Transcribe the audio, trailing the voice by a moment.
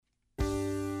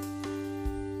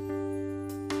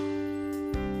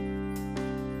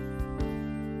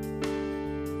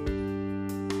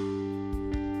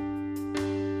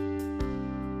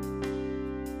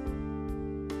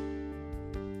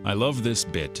I love this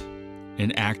bit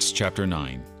in Acts chapter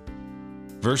 9.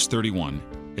 Verse 31,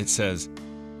 it says,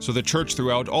 "So the church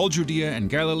throughout all Judea and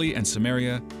Galilee and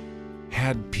Samaria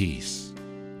had peace,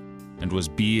 and was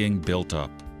being built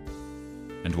up,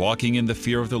 and walking in the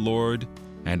fear of the Lord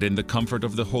and in the comfort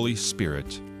of the Holy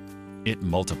Spirit, it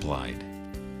multiplied."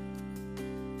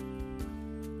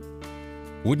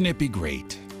 Wouldn't it be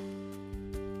great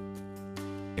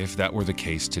if that were the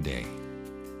case today?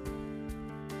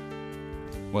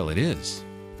 Well, it is.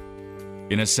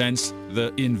 In a sense,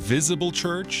 the invisible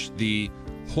church, the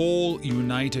whole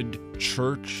united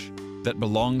church that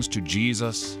belongs to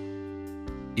Jesus,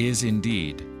 is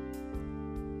indeed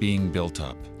being built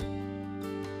up.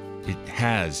 It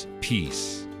has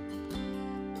peace.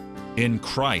 In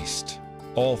Christ,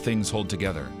 all things hold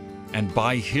together, and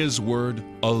by His word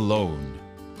alone,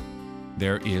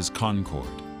 there is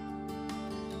concord.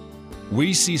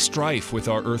 We see strife with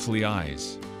our earthly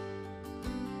eyes.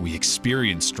 We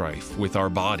experience strife with our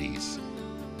bodies,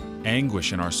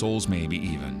 anguish in our souls maybe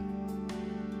even.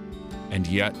 And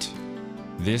yet,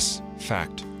 this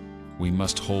fact we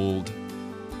must hold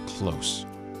close.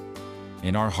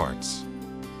 In our hearts,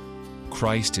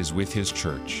 Christ is with His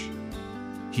church.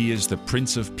 He is the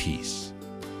Prince of Peace,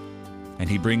 and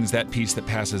He brings that peace that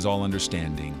passes all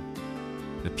understanding,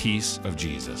 the peace of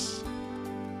Jesus.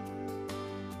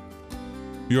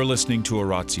 You're listening to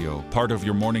Oratio, part of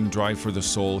your morning drive for the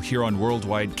soul here on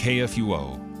Worldwide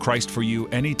KFUO. Christ for you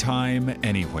anytime,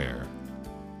 anywhere.